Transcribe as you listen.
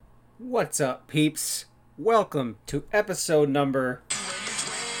What's up, peeps? Welcome to episode number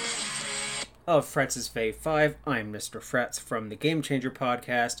of Fretz's Fave 5. I'm Mr. Fretz from the Game Changer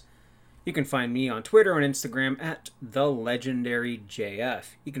podcast. You can find me on Twitter and Instagram at TheLegendaryJF.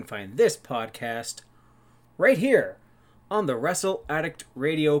 You can find this podcast right here on the Wrestle Addict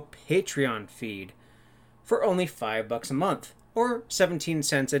Radio Patreon feed for only $5 a month, or 17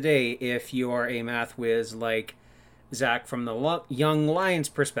 cents a day if you are a math whiz like Zach from the Young Lions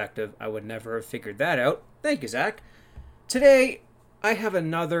perspective. I would never have figured that out. Thank you, Zach. Today, I have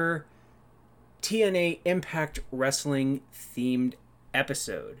another TNA Impact Wrestling themed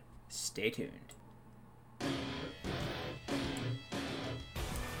episode. Stay tuned.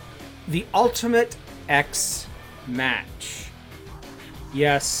 The Ultimate X match.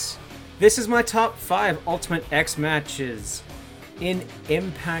 Yes, this is my top 5 Ultimate X matches in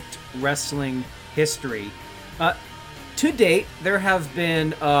Impact Wrestling history. To date, there have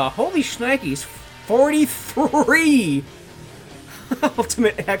been, holy shnikes, 43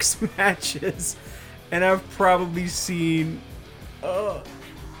 Ultimate X matches. And I've probably seen,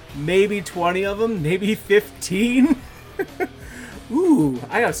 maybe 20 of them, maybe 15. Ooh,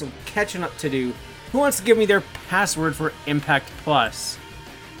 I got some catching up to do. Who wants to give me their password for Impact Plus?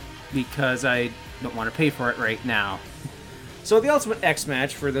 Because I don't want to pay for it right now. So the Ultimate X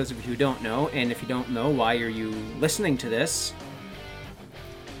match, for those of you who don't know, and if you don't know, why are you listening to this?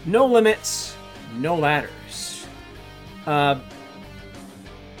 No limits, no ladders.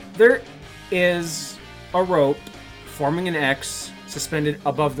 There is a rope forming an X suspended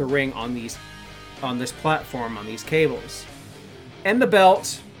above the ring on this platform, on these cables. And the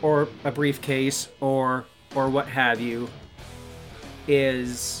belt, or a briefcase, or what have you,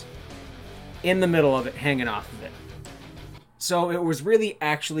 is in the middle of it, hanging off of it. So it was really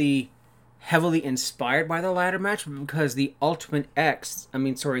actually heavily inspired by the ladder match, because the Ultimate X,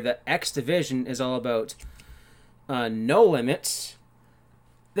 the X Division is all about no limits.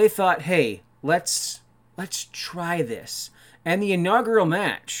 They thought, hey, let's try this. And the inaugural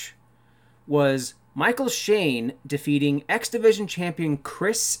match was Michael Shane defeating X Division champion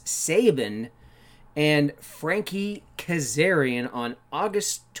Chris Sabin and Frankie Kazarian on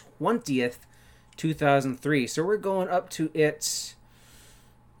August 20th, 2003. So we're going up to its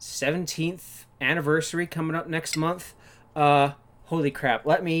 17th anniversary coming up next month. Holy crap.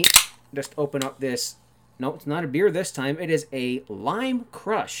 Let me just open up this. No, it's not a beer this time. It is a Lime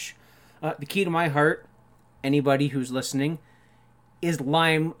Crush. The key to my heart, anybody who's listening, is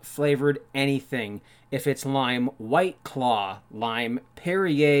lime flavored anything. If it's lime White Claw, lime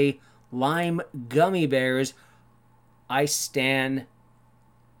Perrier, lime gummy bears, I stan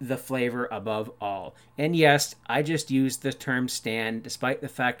the flavor above all. And yes, I just used the term stan, despite the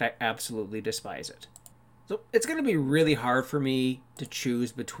fact I absolutely despise it. So it's going to be really hard for me to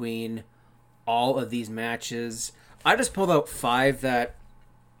choose between all of these matches. I just pulled out 5 that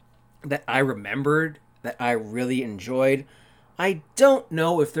I remembered, that I really enjoyed. I don't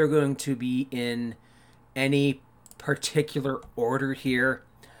know if they're going to be in any particular order here,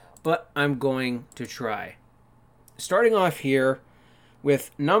 but I'm going to try. Starting off here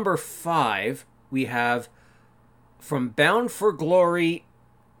with number 5, we have from Bound for Glory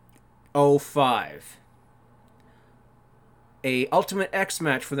 05. A Ultimate X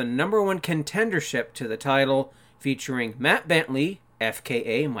match for the number 1 contendership to the title, featuring Matt Bentley,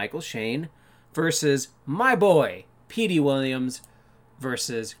 FKA Michael Shane, versus my boy, Petey Williams,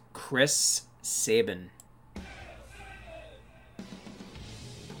 versus Chris Sabin.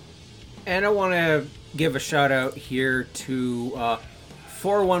 And I want to give a shout out here to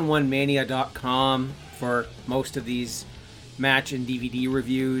 411mania.com for most of these match and DVD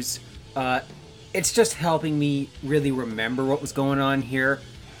reviews. It's just helping me really remember what was going on here.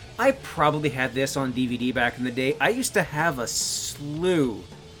 I probably had this on DVD back in the day. I used to have a slew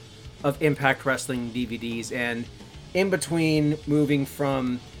of Impact Wrestling DVDs, and in between moving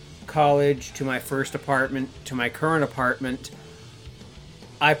from college to my first apartment to my current apartment,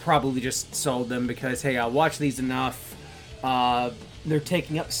 I probably just sold them because, hey, I'll watch these enough. They're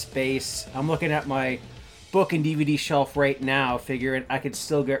taking up space. I'm looking at my book and DVD shelf right now, figuring I could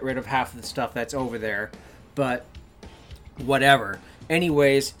still get rid of half of the stuff that's over there, but whatever.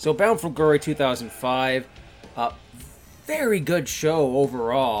 Anyways, so Bound for Glory 2005, very good show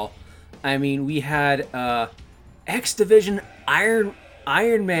overall. I mean, we had X Division Iron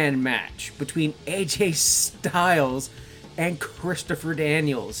Man match between AJ Styles and Christopher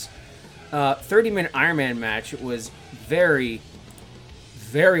Daniels. 30-minute Iron Man match. It was very,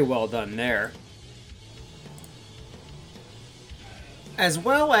 very well done there. As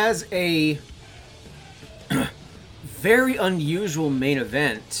well as a very unusual main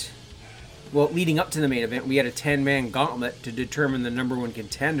event well, leading up to the main event, we had a 10-man gauntlet to determine the number one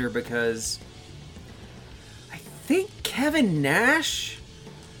contender because I think Kevin Nash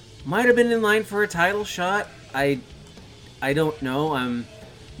might have been in line for a title shot. I don't know.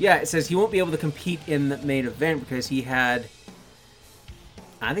 Yeah, it says he won't be able to compete in the main event because I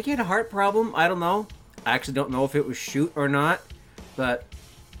think he had a heart problem. I don't know. I actually don't know if it was shoot or not. But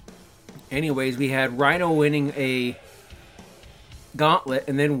anyways, we had Rhino winning a gauntlet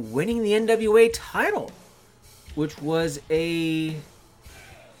and then winning the NWA title, which was a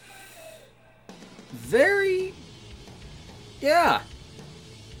very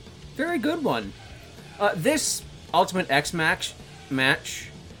good one. This Ultimate X match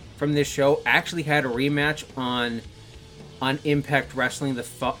from this show actually had a rematch on Impact Wrestling the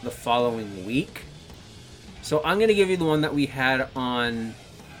following week. So I'm going to give you the one that we had on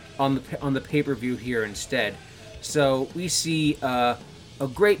the pay-per-view here instead. So we see a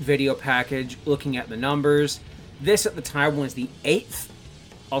great video package looking at the numbers. This at the time was the 8th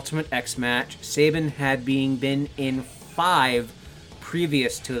Ultimate X match. Sabin had been in 5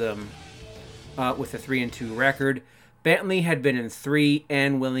 previous to them with a 3-2 record. Bentley had been in 3,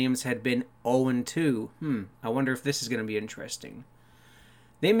 and Williams had been 0-2. I wonder if this is going to be interesting.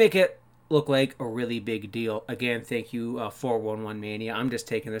 They make it look like a really big deal. Again, thank you, 411 Mania. I'm just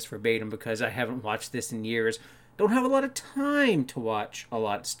taking this verbatim because I haven't watched this in years. Don't have a lot of time to watch a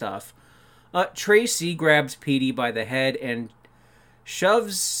lot of stuff. Tracy grabs Petey by the head and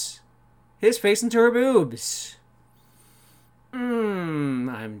shoves his face into her boobs.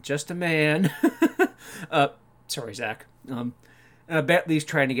 I'm just a man. Sorry, Zach. Bentley's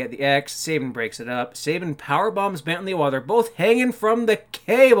trying to get the X. Sabin breaks it up. Sabin powerbombs Bentley while they're both hanging from the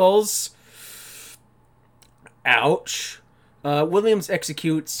cables. Ouch. Williams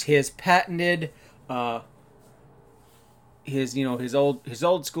executes his patented, his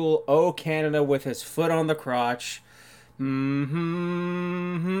old school "Oh Canada" with his foot on the crotch.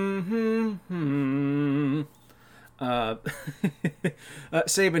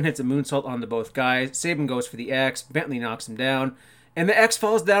 Sabin hits a moonsault onto both guys. Sabin goes for the X. Bentley knocks him down, and the X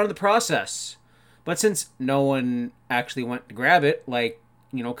falls down in the process. But since no one actually went to grab it,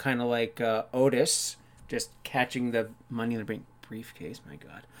 kind of like Otis just catching the Money in the Bank briefcase. My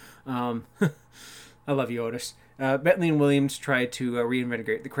God, I love you, Otis. Bentley and Williams try to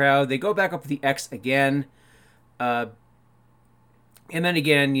reinvigorate the crowd. They go back up with the X again, and then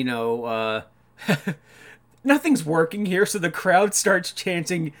again, nothing's working here, so the crowd starts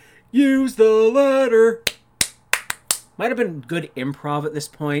chanting, "Use the ladder." Might have been good improv at this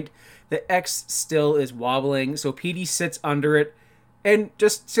point. The X still is wobbling, so Petey sits under it and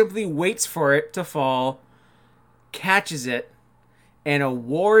just simply waits for it to fall, catches it, and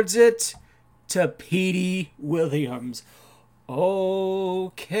awards it to Petey Williams.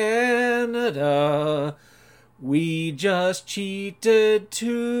 Oh, Canada, we just cheated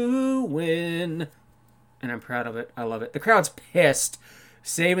to win. And I'm proud of it. I love it. The crowd's pissed.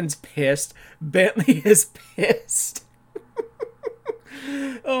 Sabin's pissed. Bentley is pissed.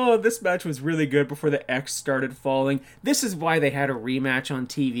 Oh, this match was really good before the X started falling. This is why they had a rematch on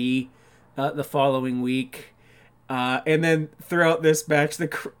TV the following week. And then throughout this match,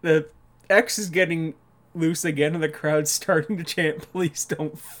 the X is getting loose again, and the crowd's starting to chant, "Please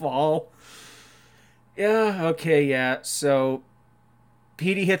don't fall." Yeah, okay, yeah. So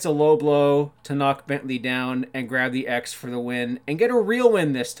Petey hits a low blow to knock Bentley down and grab the X for the win and get a real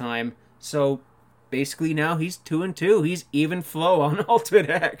win this time. So basically now he's 2-2. He's even flow on Ultimate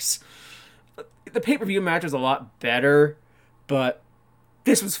X. The pay-per-view match was a lot better, but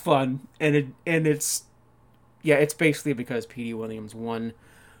this was fun, and it's basically because Petey Williams won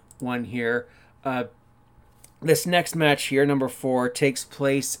here. This next match here, number 4, takes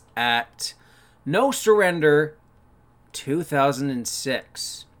place at No Surrender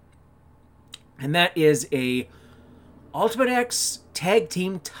 2006, and that is a Ultimate X tag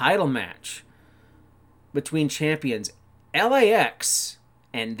team title match between champions LAX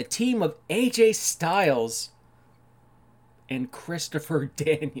and the team of AJ Styles and Christopher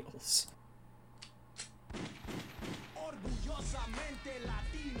Daniels.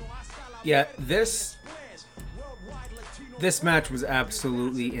 Yeah, this match was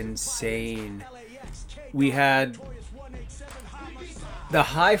absolutely insane. We had the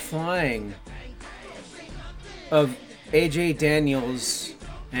high flying of AJ Daniels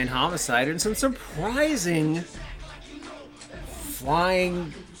and Homicide, and some surprising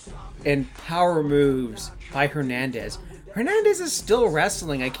flying and power moves by Hernandez. Hernandez is still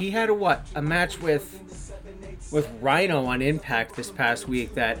wrestling. Like, he had a match with Rhino on Impact this past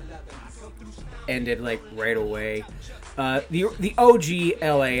week that ended right away. The OG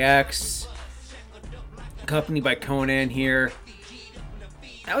LAX accompanied by Conan here.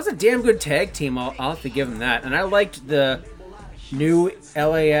 That was a damn good tag team. I'll have to give them that. And I liked the new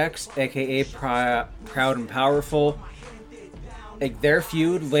LAX, aka Proud and Powerful. Like their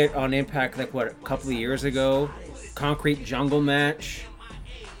feud lit on Impact, like what, a couple of years ago. Concrete Jungle match.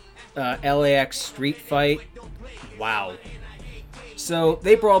 LAX Street Fight. Wow. So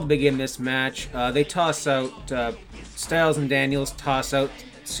they brawled to begin this match. They toss out Styles and Daniels. Toss out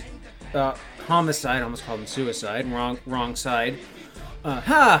Homicide. I almost called him Suicide. Wrong side.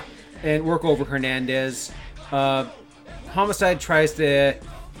 And work over Hernandez. Homicide tries the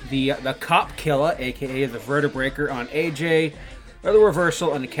Cop Killer, aka the Vertebreaker, on AJ. Or the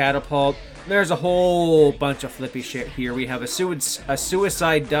reversal and the catapult. There's a whole bunch of flippy shit here. We have a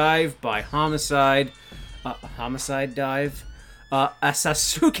suicide dive by Homicide. A homicide dive. A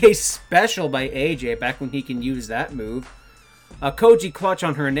Sasuke special by AJ, back when he can use that move. A Koji clutch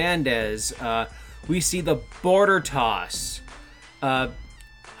on Hernandez. We see the border toss.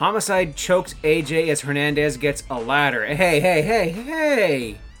 Homicide chokes AJ as Hernandez gets a ladder.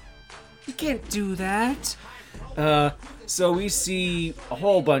 Hey! You can't do that. So we see a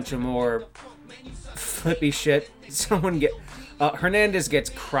whole bunch of more flippy shit. Hernandez gets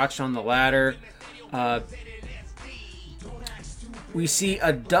crushed on the ladder. We see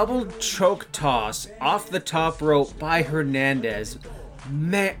a double choke toss off the top rope by Hernandez.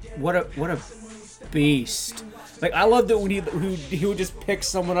 Man, what a beast. Like, I loved it when he would just pick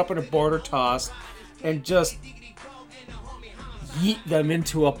someone up in a border toss and just yeet them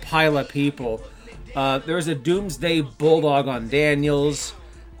into a pile of people. There's a Doomsday Bulldog on Daniels.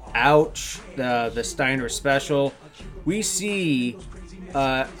 Ouch. The Steiner special. We see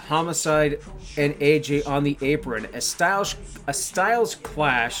Homicide and AJ on the apron. A Styles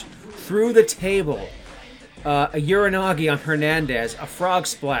clash through the table. A Uranagi on Hernandez. A frog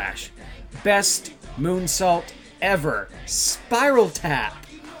splash. Best moonsault ever. Spiral tap.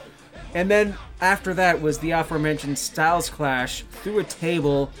 And then after that was the aforementioned Styles clash through a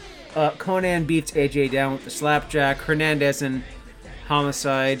table. Conan beats AJ down with the slapjack. Hernandez and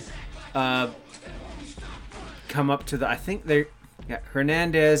Homicide come up to the... I think they're... Yeah,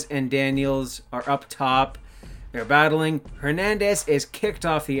 Hernandez and Daniels are up top. They're battling. Hernandez is kicked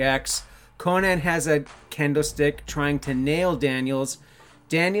off the X. Conan has a kendo stick trying to nail Daniels.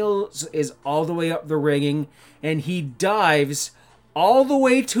 Daniels is all the way up the rigging, and he dives all the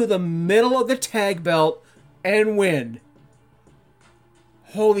way to the middle of the tag belt and win.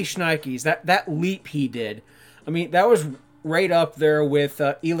 Holy shnikes, that leap he did. I mean, that was right up there with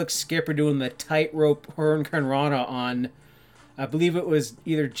Elix Skipper doing the tightrope Hurricanrana on, I believe it was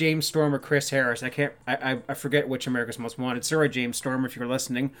either James Storm or Chris Harris. I forget which America's Most Wanted. Sorry, James Storm, if you're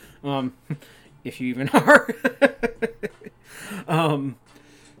listening. If you even are.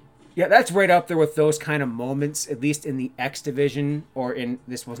 Yeah, that's right up there with those kind of moments, at least in the X Division, or in,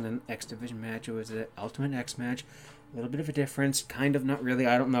 this wasn't an X Division match, it was an Ultimate X match. A little bit of a difference, kind of, not really,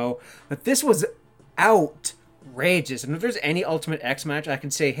 I don't know. But this was outrageous. And if there's any Ultimate X match, I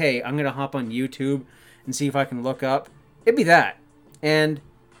can say, hey, I'm going to hop on YouTube and see if I can look up. It'd be that. And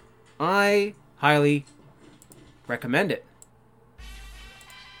I highly recommend it.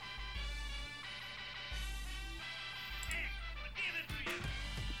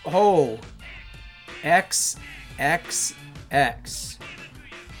 Oh, XXX.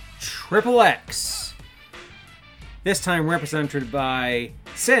 Triple X. This time represented by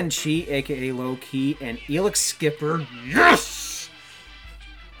Senshi, aka Low Key, and Elix Skipper. Yes!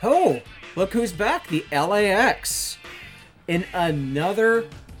 Oh, look who's back. The LAX. In another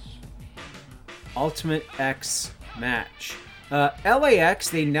Ultimate X match. LAX,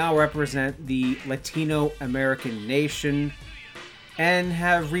 they now represent the Latino American nation and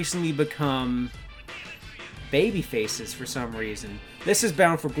have recently become baby faces for some reason. This is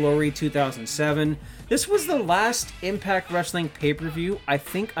Bound for Glory 2007. This was the last Impact Wrestling pay-per-view I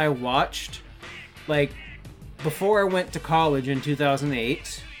think I watched, like, before I went to college in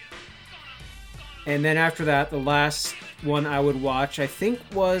 2008. And then after that, the last one I would watch, I think,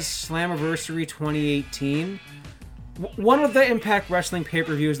 was Slammiversary 2018. One of the Impact Wrestling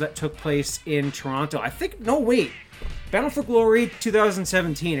pay-per-views that took place in Toronto. I think, no, wait. Bound for Glory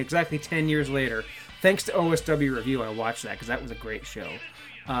 2017, exactly 10 years later. Thanks to OSW Review, I watched that because that was a great show.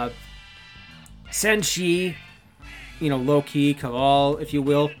 Senshi, Low Key, Kaval, if you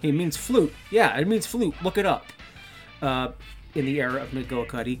will. It means flute. Yeah, it means flute. Look it up. In the era of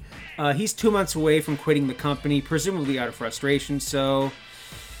McGillicuddy. He's 2 months away from quitting the company, presumably out of frustration, so...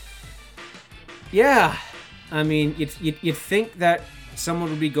 Yeah. I mean, you'd think that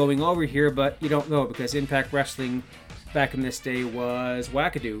someone would be going over here, but you don't know, because Impact Wrestling back in this day was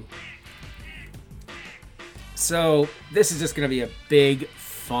wackadoo. So this is just going to be a big,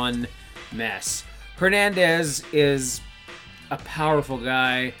 fun mess. Hernandez is a powerful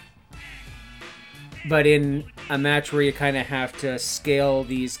guy, but in a match where you kind of have to scale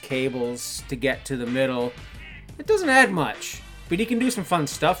these cables to get to the middle, it doesn't add much. But he can do some fun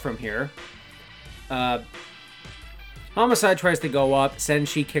stuff from here. Homicide tries to go up.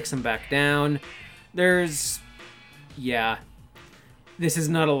 Senshi kicks him back down. This is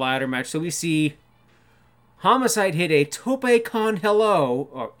not a ladder match. So we see Homicide hit a Tope Con Hello,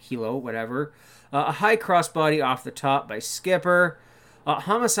 or Hilo, whatever. A high crossbody off the top by Skipper.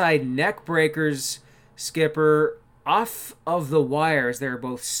 Homicide neck breakers Skipper off of the wires. They're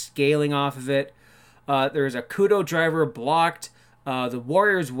both scaling off of it. There's a Kudo driver blocked. The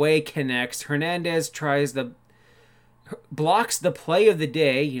Warrior's Way connects. Hernandez blocks the play of the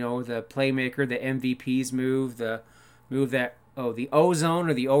day. You know, the playmaker, the MVP's move, the Ozone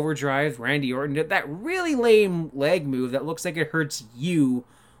or the overdrive. Randy Orton did that really lame leg move that looks like it hurts you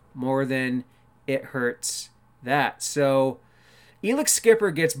more than it hurts that. So Elix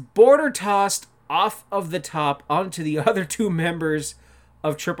Skipper gets border tossed off of the top onto the other two members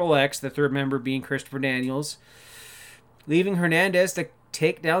of Triple X, the third member being Christopher Daniels, leaving Hernandez to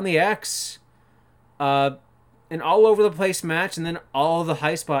take down the X. An all over the place match, and then all the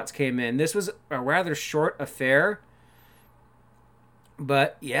high spots came in. This was a rather short affair,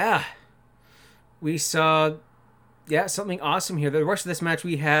 but yeah, we saw something awesome here. The rest of this match,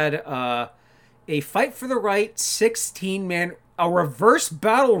 we had a fight for the right 16-man, a reverse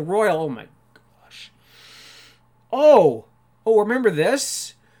battle royal. Oh my gosh. Oh, remember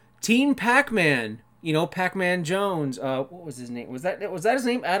this? Teen Pac-Man. You know, Pac-Man Jones. What was his name? Was that his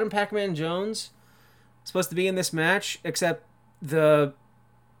name? Adam Pac-Man Jones? Supposed to be in this match, except the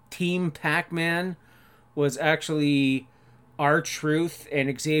Team Pac-Man was actually R-Truth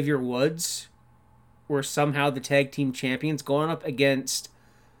and Xavier Woods were somehow the tag team champions, going up against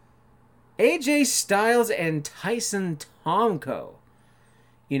AJ Styles and Tyson Tomko.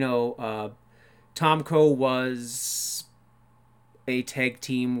 You know, Tomko was a tag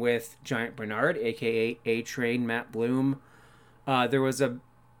team with Giant Bernard, aka A-Train, Matt Bloom. There was a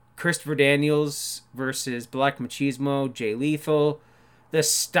Christopher Daniels versus Black Machismo, Jay Lethal. The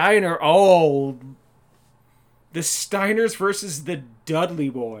Steiners versus the Dudley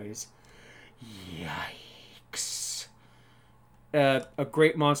Boys. Yikes. A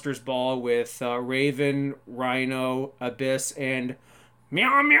Great Monsters Ball with Raven, Rhino, Abyss, and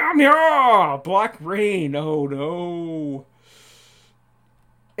Meow Meow Meow! Black Rain. Oh no.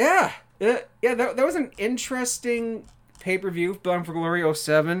 Yeah, that was an interesting pay-per-view, Bound for Glory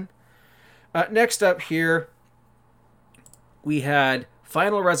 07. Next up here, we had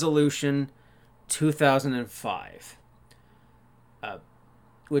Final Resolution 2005,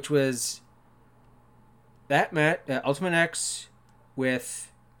 which was that match, Ultimate X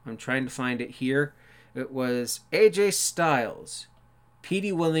with, I'm trying to find it here, it was AJ Styles,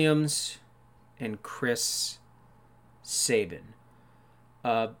 Petey Williams, and Chris Sabin.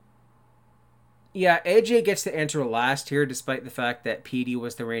 AJ gets to enter last here, despite the fact that Petey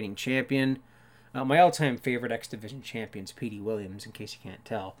was the reigning champion. My all-time favorite X Division champion is Petey Williams, in case you can't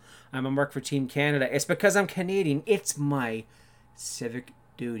tell. I'm a mark for Team Canada. It's because I'm Canadian. It's my civic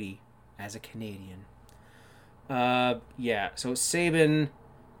duty as a Canadian. So Sabin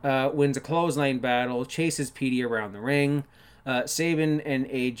wins a clothesline battle, chases Petey around the ring. Sabin and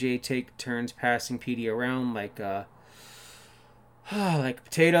AJ take turns passing Petey around like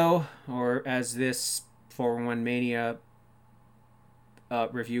potato, or as this 411 Mania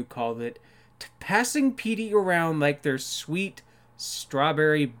review called it, passing Petey around like their sweet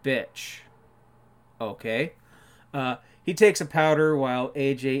strawberry bitch. Okay. He takes a powder while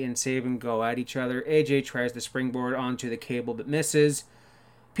AJ and Sabin go at each other. AJ tries to springboard onto the cable but misses.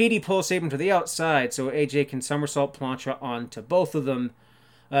 Petey pulls Sabin to the outside so AJ can somersault plancha onto both of them.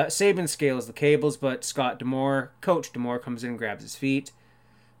 Sabin scales the cables, but Coach D'Amore, comes in and grabs his feet.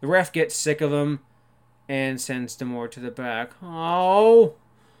 The ref gets sick of him and sends D'Amore to the back. Oh!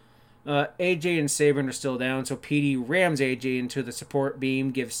 AJ and Sabin are still down, so Petey rams AJ into the support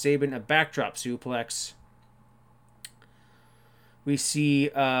beam, gives Sabin a backdrop suplex. We see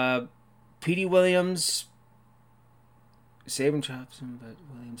Petey Williams. Sabin chops him, but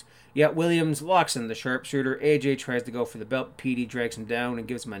Williams... Williams locks in the sharpshooter. AJ tries to go for the belt. Petey drags him down and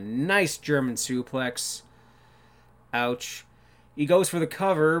gives him a nice German suplex. Ouch. He goes for the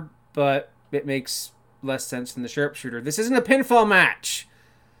cover, but it makes less sense than the sharpshooter. This isn't a pinfall match.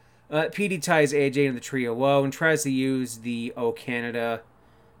 Petey ties AJ into the Trio Woe and tries to use the O Canada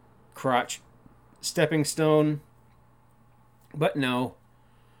crotch stepping stone. But no.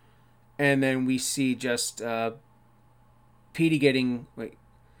 And then we see just Petey getting... Wait,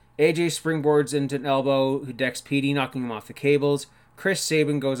 AJ springboards into an elbow, who decks Petey, knocking him off the cables. Chris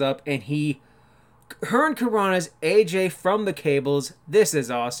Sabin goes up, and he Hurricane Piranha's AJ from the cables. This is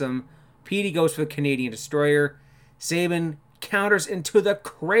awesome. Petey goes for the Canadian Destroyer. Sabin counters into the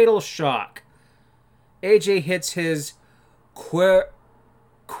Cradle Shock. AJ hits his Quebrada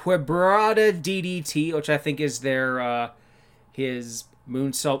DDT, which I think is their his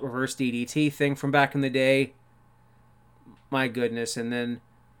moonsault reverse DDT thing from back in the day. My goodness. And then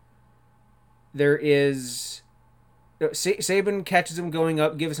there is... Sabin catches him going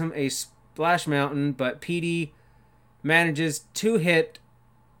up, gives him a Splash Mountain, but Petey manages to hit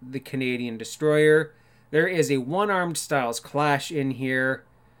the Canadian Destroyer. There is a one-armed Styles Clash in here.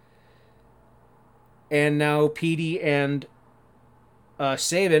 And now Petey and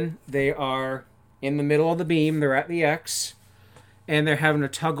Sabin, they are in the middle of the beam. They're at the X. And they're having a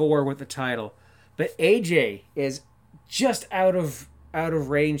tug-of-war with the title. But AJ is just out of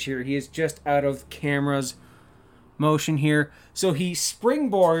range here. He is just out of camera's motion here. So he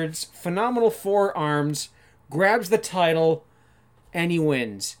springboards, phenomenal forearms, grabs the title, and he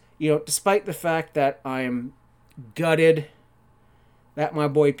wins. You know, despite the fact that I'm gutted that my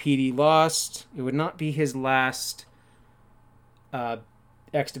boy Petey lost. It would not be his last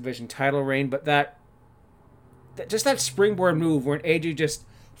X Division title reign, but that springboard move where AJ just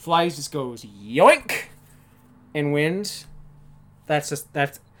flies, just goes yoink and wins. That's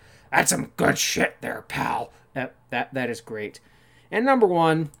some good shit there, pal. That is great. And number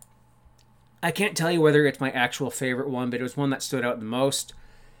one, I can't tell you whether it's my actual favorite one, but it was one that stood out the most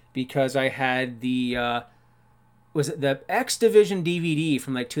because I had the was it the X Division DVD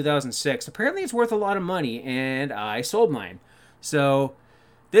from like 2006. Apparently it's worth a lot of money, and I sold mine. So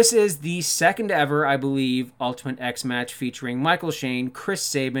this is the second ever, I believe, Ultimate X match featuring Michael Shane, Chris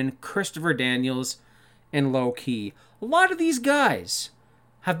Sabin, Christopher Daniels, and Low Ki. A lot of these guys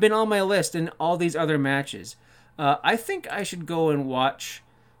have been on my list in all these other matches. I think I should go and watch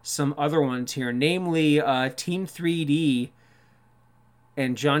some other ones here, namely Team 3D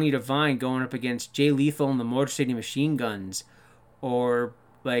and Johnny Devine going up against Jay Lethal and the Motor City Machine Guns, or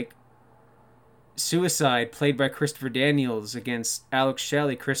like Suicide played by Christopher Daniels against Alex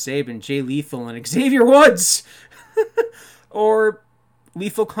Shelley, Chris Sabin, Jay Lethal, and Xavier Woods, or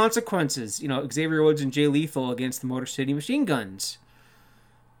Lethal Consequences, Xavier Woods and Jay Lethal against the Motor City Machine Guns.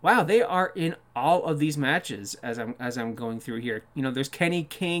 Wow, they are in all of these matches as I'm going through here. There's Kenny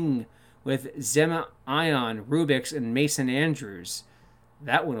King with Zema Ion, Rubix, and Mason Andrews.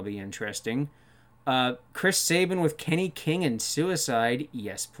 That one will be interesting. Chris Sabin with Kenny King and Suicide.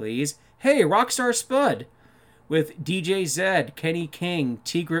 Yes, please. Hey, Rockstar Spud with DJ Zed, Kenny King,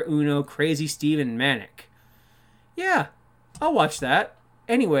 Tigra Uno, Crazy Steve, and Manic. Yeah, I'll watch that.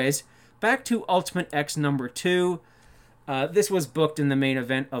 Anyways, back to Ultimate X number 2. This was booked in the main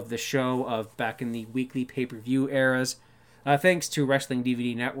event of the show of back in the weekly pay-per-view eras. Thanks to Wrestling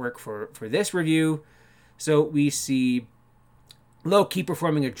DVD Network for this review. So we see Low Ki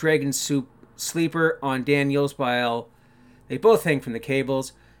performing a Dragon Soup Sleeper on Daniels while they both hang from the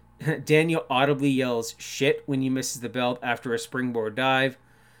cables. Daniel audibly yells shit when he misses the belt after a springboard dive.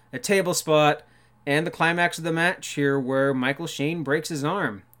 A table spot, and the climax of the match here where Michael Shane breaks his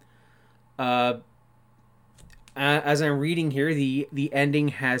arm. As I'm reading here, the ending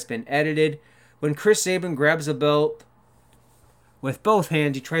has been edited. When Chris Sabin grabs a belt with both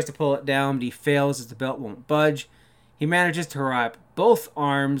hands, he tries to pull it down, but he fails as the belt won't budge. He manages to wrap both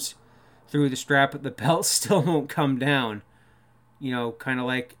arms through the strap, but the belt still won't come down. Kind of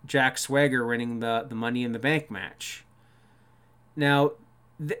like Jack Swagger winning the Money in the Bank match. Now,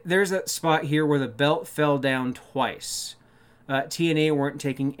 there's a spot here where the belt fell down twice. TNA weren't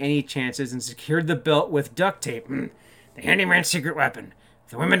taking any chances and secured the belt with duct tape. The handyman's secret weapon.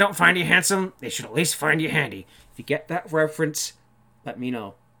 If the women don't find you handsome, they should at least find you handy. If you get that reference, let me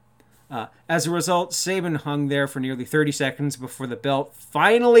know. As a result, Sabin hung there for nearly 30 seconds before the belt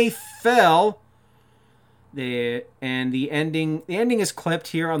finally fell. The ending is clipped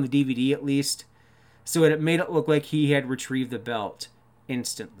here on the DVD at least, so it made it look like he had retrieved the belt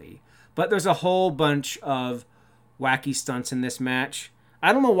instantly. But there's a whole bunch of wacky stunts in this match.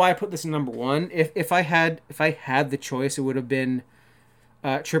 I don't know why I put this in number 1. If I had the choice, it would have been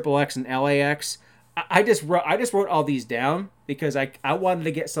Triple X and LAX. I just wrote all these down because I wanted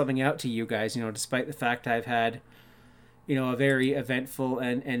to get something out to you guys, despite the fact I've had, a very eventful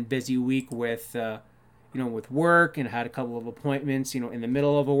and busy week with, with work, and had a couple of appointments, in the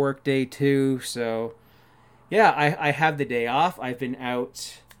middle of a work day too. So yeah, I have the day off. I've been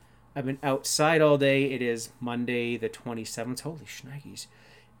outside all day. It is Monday the 27th. Holy shnikes.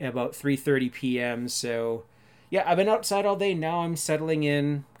 about 3:30 p.m. So, yeah, I've been outside all day. Now I'm settling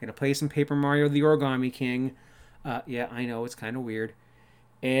in. Gonna play some Paper Mario: The Origami King. Yeah, I know it's kind of weird.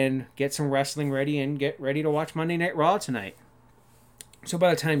 And get some wrestling ready and get ready to watch Monday Night Raw tonight. So by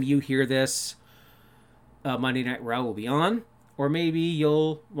the time you hear this, Monday Night Raw will be on. Or maybe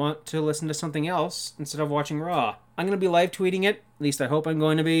you'll want to listen to something else instead of watching Raw. I'm going to be live tweeting it. At least I hope I'm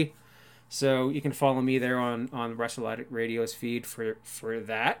going to be. So you can follow me there on Wrestle Addict Radio's feed for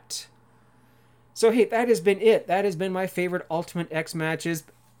that. So hey, that has been it. That has been my favorite Ultimate X matches.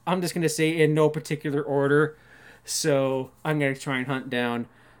 I'm just going to say in no particular order. So I'm going to try and hunt down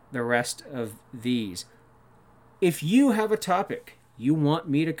the rest of these. If you have a topic you want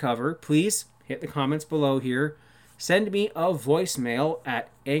me to cover, please hit the comments below here. Send me a voicemail at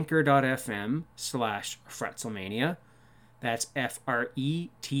anchor.fm/Fretzelmania. That's FRETZLE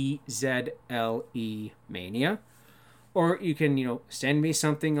Mania. Or you can, send me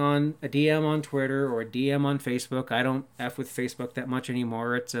something on a DM on Twitter or a DM on Facebook. I don't F with Facebook that much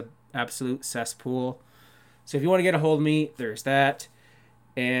anymore. It's an absolute cesspool. So if you want to get a hold of me, there's that.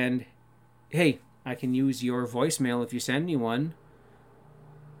 And hey, I can use your voicemail if you send me one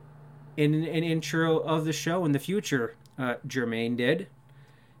in an intro of the show in the future. Jermaine did.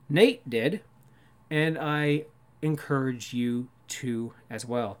 Nate did. And I encourage you to as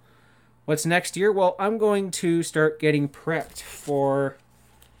well. What's next year? Well, I'm going to start getting prepped for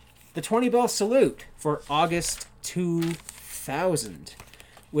the 20 Bell Salute for August 2000,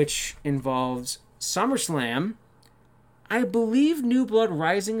 which involves SummerSlam. I believe New Blood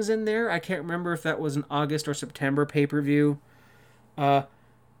Rising's in there. I can't remember if that was an August or September pay-per-view. I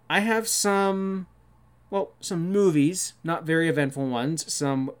have some movies, not very eventful ones,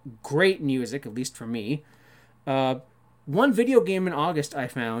 some great music, at least for me. One video game in August I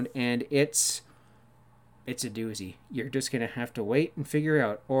found, and it's a doozy. You're just going to have to wait and figure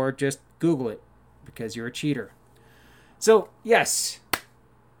out, or just Google it, because you're a cheater. So, yes,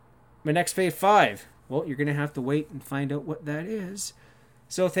 my next Fave 5. Well, you're going to have to wait and find out what that is.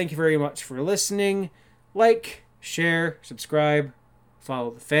 So thank you very much for listening. Like, share, subscribe,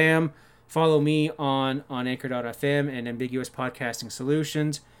 follow the fam. Follow me on Anchor.fm and Ambiguous Podcasting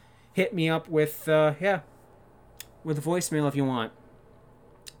Solutions. Hit me up with a voicemail if you want.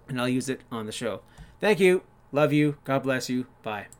 And I'll use it on the show. Thank you. Love you. God bless you. Bye.